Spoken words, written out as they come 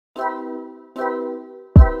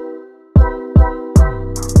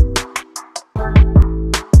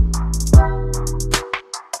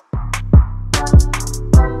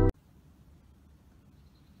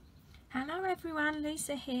everyone,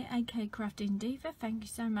 Lisa here, aka Crafting Diva. Thank you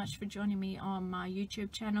so much for joining me on my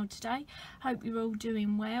YouTube channel today. Hope you're all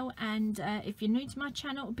doing well, and if you're new to my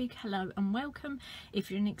channel, a big hello and welcome.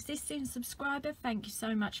 If you're an existing subscriber, thank you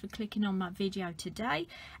so much for clicking on my video today.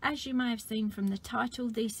 As you may have seen from the title,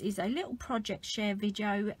 this is a little project share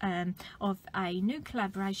video of a new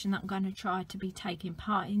collaboration that I'm going to try to be taking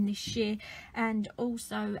part in this year, and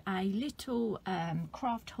also a little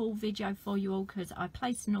craft haul video for you all, because I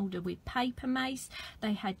placed an order with Papermaze.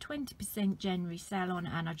 They had 20% January sale on,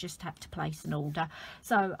 and I just had to place an order,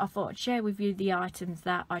 so I thought I'd share with you the items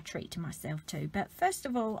that I treat myself to. But first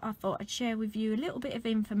of all, I thought I'd share with you a little bit of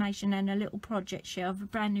information and a little project share of a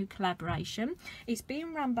brand new collaboration. It's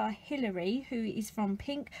being run by Hilary, who is from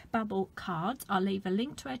Pink Bubble Cards. I'll leave a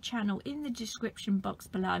link to her channel in the description box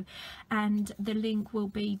below, and the link will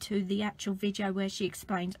be to the actual video where she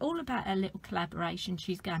explains all about her little collaboration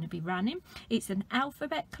she's going to be running. It's an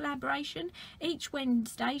alphabet collaboration. Each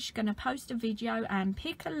Wednesday she's going to post a video and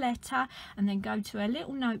pick a letter, and then go to a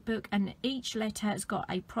little notebook, and each letter has got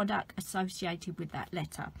a product associated with that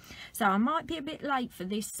letter. So I might be a bit late for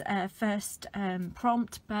this first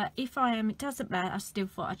prompt, but if I am, it doesn't matter. I still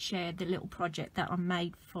thought I'd share the little project that I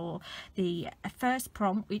made for the first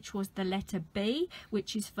prompt, which was the letter B,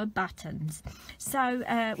 which is for buttons. So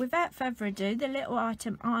without further ado, the little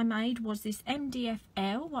item I made was this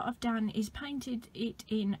MDF-L. What I've done is painted it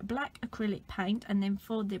in black acrylic paint, and then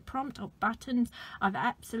for the prompt of buttons, I've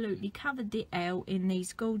absolutely covered the L in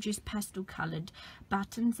these gorgeous pastel coloured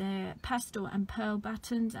buttons. They're pastel and pearl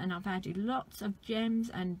buttons, and I've added lots of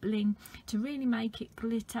gems and bling to really make it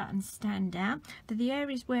glitter and stand out. For the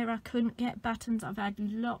areas where I couldn't get buttons, I've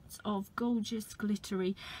added lots of gorgeous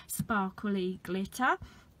glittery sparkly glitter.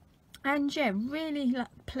 And yeah, really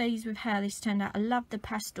pleased with how this turned out. I love the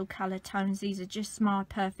pastel colour tones. These are just my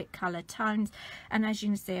perfect colour tones, and as you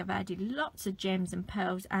can see, I've added lots of gems and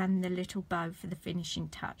pearls and the little bow for the finishing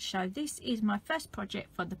touch. So this is my first project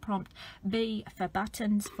for the prompt B for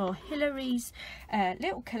buttons for Hilary's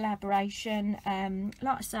little collaboration.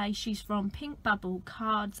 Like I say, she's from Pink Bubble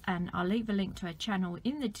Cards, and I'll leave a link to her channel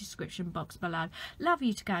in the description box below. Love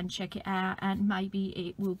you to go and check it out, and maybe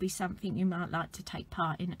it will be something you might like to take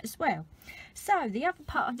part in as well. So the other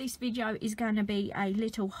part of this video is going to be a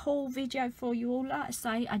little haul video for you all. Like I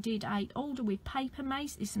say, I did a order with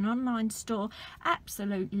Papermaze. It's an online store.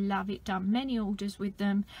 Absolutely love it. Done many orders with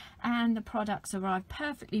them, and the products arrived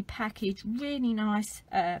perfectly packaged. Really nice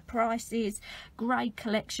prices. Great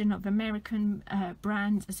collection of American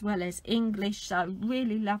brands as well as English. So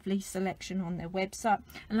really lovely selection on their website.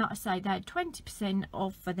 And like I say, they had 20%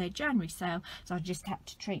 off for their January sale, so I just had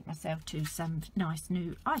to treat myself to some nice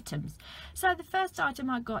new items. So the first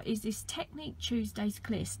item I got is this Technique Tuesdays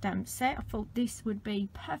clear stamp set. I thought this would be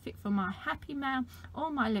perfect for my happy mail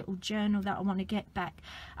or my little journal that I want to get back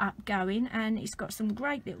up going. And it's got some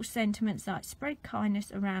great little sentiments like spread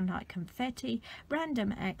kindness around like confetti,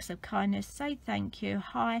 random acts of kindness, say thank you,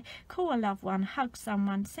 hi, call a loved one, hug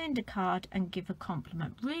someone, send a card and give a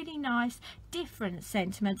compliment. Really nice, different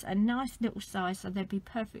sentiments, a nice little size, so they'd be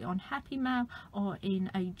perfect on happy mail or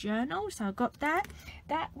in a journal. So I got that.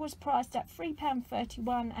 That was priced at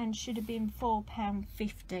 £3.31 and should have been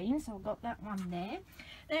 £4.15, so I got that one there.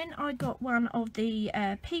 Then I got one of the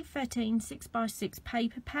P13 6x6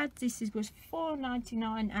 paper pads. This was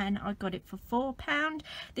 £4.99 and I got it for £4.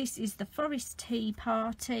 This is the Forest Tea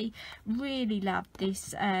Party. Really love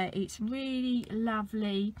this. It's really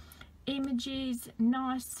lovely images,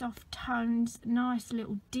 nice soft tones, nice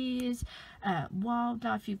little deers,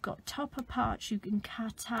 wildlife. You've got topper parts you can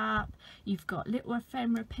cut up, you've got little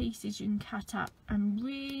ephemera pieces you can cut up, and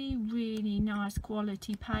really nice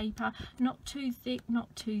quality paper, not too thick,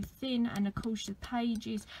 not too thin, and of course the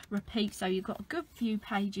pages repeat, so you've got a good few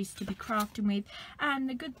pages to be crafting with. And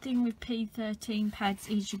the good thing with P13 pads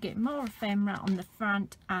is you get more ephemera on the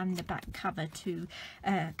front and the back cover to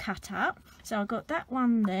cut up. So I got that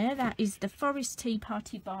one there. That is the Forest Tea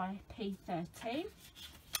Party by P13.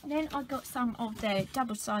 Then I got some of their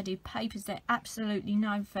double-sided papers. They're absolutely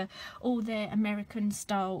known for all their American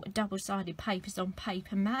style double-sided papers on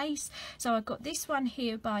Papermaze. So I got this one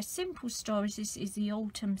here by Simple Stories. This is the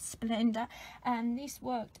Autumn Splendor, and this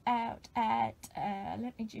worked out at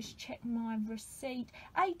let me just check my receipt,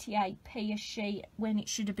 88p a sheet when it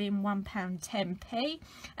should have been £1.10p.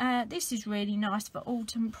 This is really nice for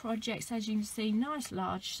autumn projects. As you can see, nice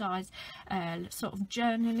large size sort of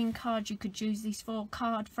journaling card. You could use this for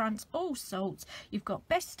card fronts, all sorts. You've got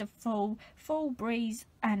Best of Fall, Fall Breeze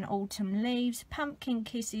and Autumn Leaves, Pumpkin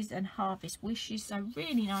Kisses and Harvest Wishes. So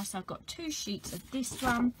really nice. I've got 2 sheets of this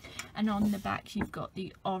one, and on the back you've got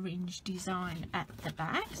the orange design at the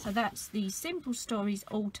back. So that's the Simple Stories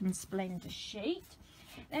Autumn Splendor sheet.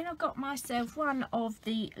 Then I've got myself one of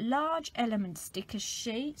the large element sticker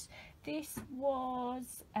sheets. This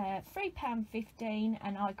was £3.15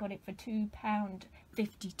 and I got it for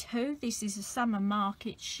 £2.52. This is a summer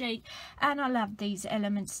market sheet, and I love these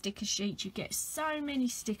element sticker sheets. You get so many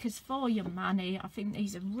stickers for your money. I think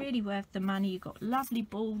these are really worth the money. You've got lovely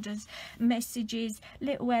borders, messages,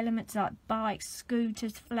 little elements like bikes,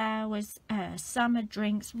 scooters, flowers, summer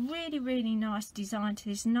drinks. Really nice design to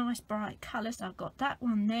this nice bright colours. I've got that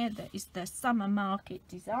one there that is the summer market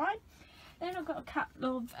design. Then I've got a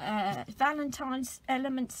couple of Valentine's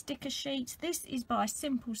element sticker sheets. This is by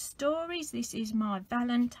Simple Stories. This is my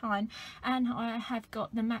Valentine, and I have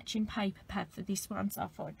got the matching paper pad for this one, so I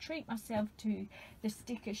thought I'd treat myself to the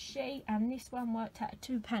sticker sheet, and this one worked out at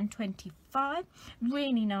 £2.25.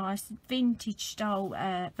 Really nice vintage style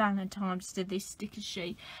Valentine's to this sticker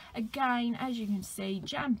sheet. Again, as you can see,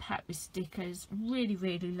 jam packed with stickers.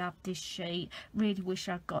 Really love this sheet. Really wish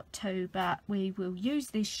I'd got 2, but we will use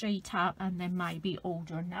this sheet up and then maybe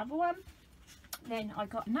order another one. Then I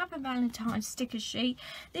got another Valentine's sticker sheet.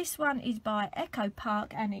 This one is by Echo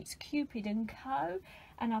Park and it's Cupid and Co.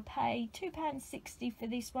 And I paid £2.60 for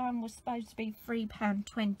this one. Was supposed to be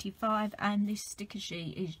 £3.25, and this sticker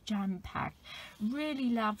sheet is jam packed. Really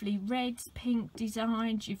lovely reds, pink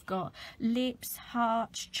designs. You've got lips,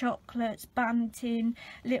 hearts, chocolates, bunting,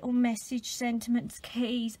 little message sentiments,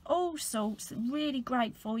 keys, all sorts. Really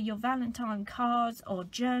great for your Valentine cards or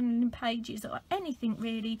journaling pages or anything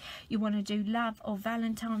really you want to do love or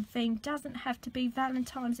Valentine theme. Doesn't have to be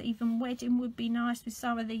Valentine's, even wedding would be nice with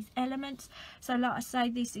some of these elements. So like I say,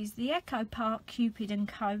 this is the Echo Park Cupid and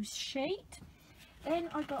Co sheet. Then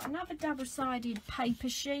I got another double-sided paper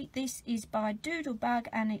sheet. This is by Doodlebug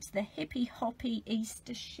and it's the Hippie Hoppy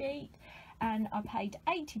Easter sheet. And I paid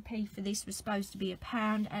 80p for this. Was supposed to be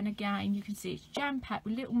 £1, and again you can see it's jam packed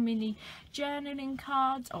with little mini journaling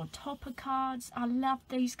cards or topper cards. I love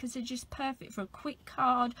these because they're just perfect for a quick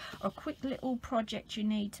card or a quick little project you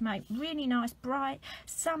need to make. Really nice bright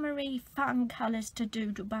summery fun colours to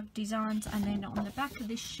Doodlebug designs. And then on the back of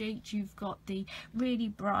this sheet you've got the really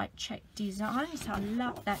bright check designs. I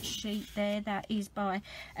love that sheet there. That is by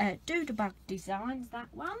Doodlebug Designs, that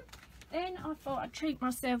one. Then I thought I'd treat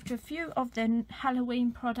myself to a few of the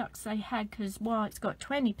Halloween products they had, because while it's got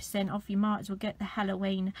 20% off, you might as well get the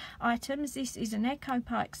Halloween items. This is an Echo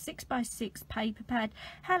Park 6x6 paper pad,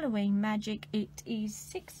 Halloween Magic. It is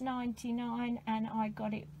 £6.99 and I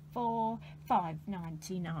got it for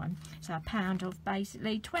 £5.99, so £1 off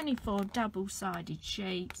basically. 24 double-sided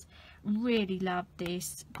sheets. Really love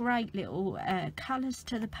this. Great little colours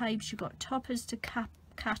to the page. You've got toppers to cut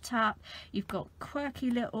up, you've got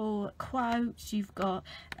quirky little quotes, you've got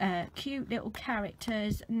cute little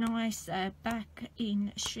characters, nice back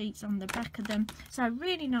in sheets on the back of them. So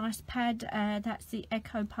really nice pad. That's the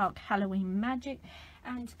Echo Park Halloween Magic.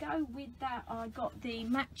 And to go with that I got the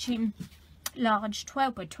matching large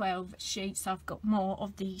 12x12 sheets. I've got more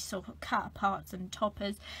of the sort of cut parts and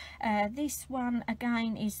toppers. This one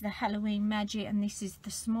again is the Halloween Magic, and this is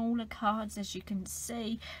the smaller cards. As you can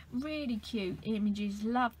see, really cute images.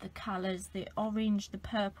 Love the colours, the orange, the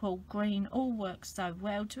purple, green, all works so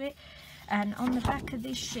well to it. And on the back of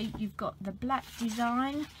this sheet you've got the black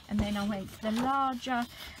design, and then I went for the larger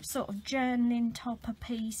sort of journaling topper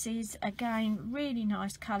pieces. Again, really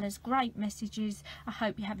nice colours, great messages. I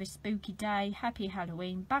hope you have a spooky day, happy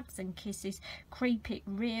Halloween, bugs and kisses, creep it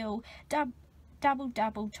real,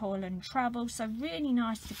 double toil and trouble. So really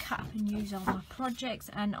nice to cut up and use on my projects.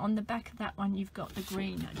 And on the back of that one you've got the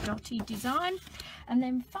green dotty design. And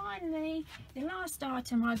then finally the last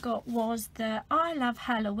item I got was the I Love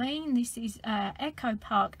Halloween. This is Echo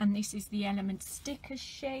Park and this is the element sticker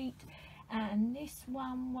sheet, and this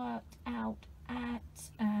one worked out at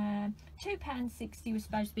 £2.60. was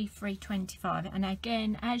supposed to be £3.25, and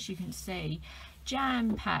again, as you can see,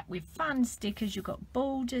 jam packed with fun stickers. You've got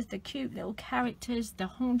borders, the cute little characters, the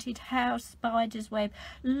haunted house, spider's web,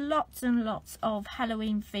 lots and lots of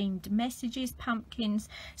Halloween themed messages, pumpkins.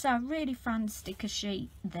 So a really fun sticker sheet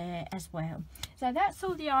there as well. So that's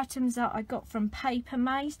all the items that I got from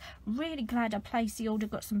Papermaze. Really glad I placed the order.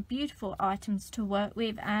 Got some beautiful items to work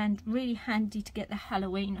with, and really handy to get the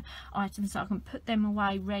Halloween items so I can put them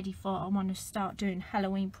away ready for, I want to start doing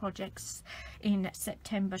Halloween projects in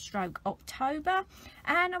September/October. colour,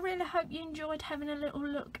 and I really hope you enjoyed having a little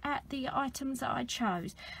look at the items that I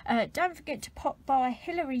chose. Don't forget to pop by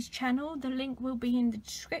Hilary's channel. The link will be in the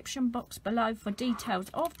description box below for details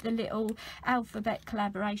of the little alphabet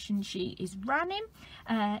collaboration she is running.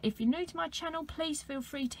 If you're new to my channel, please feel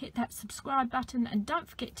free to hit that subscribe button, and don't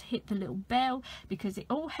forget to hit the little bell, because it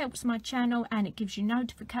all helps my channel and it gives you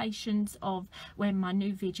notifications of when my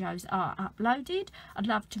new videos are uploaded. I'd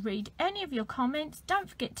love to read any of your comments. Don't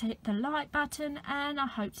forget to hit the like button, and I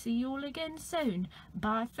hope to see you all again soon.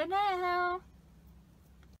 Bye for now.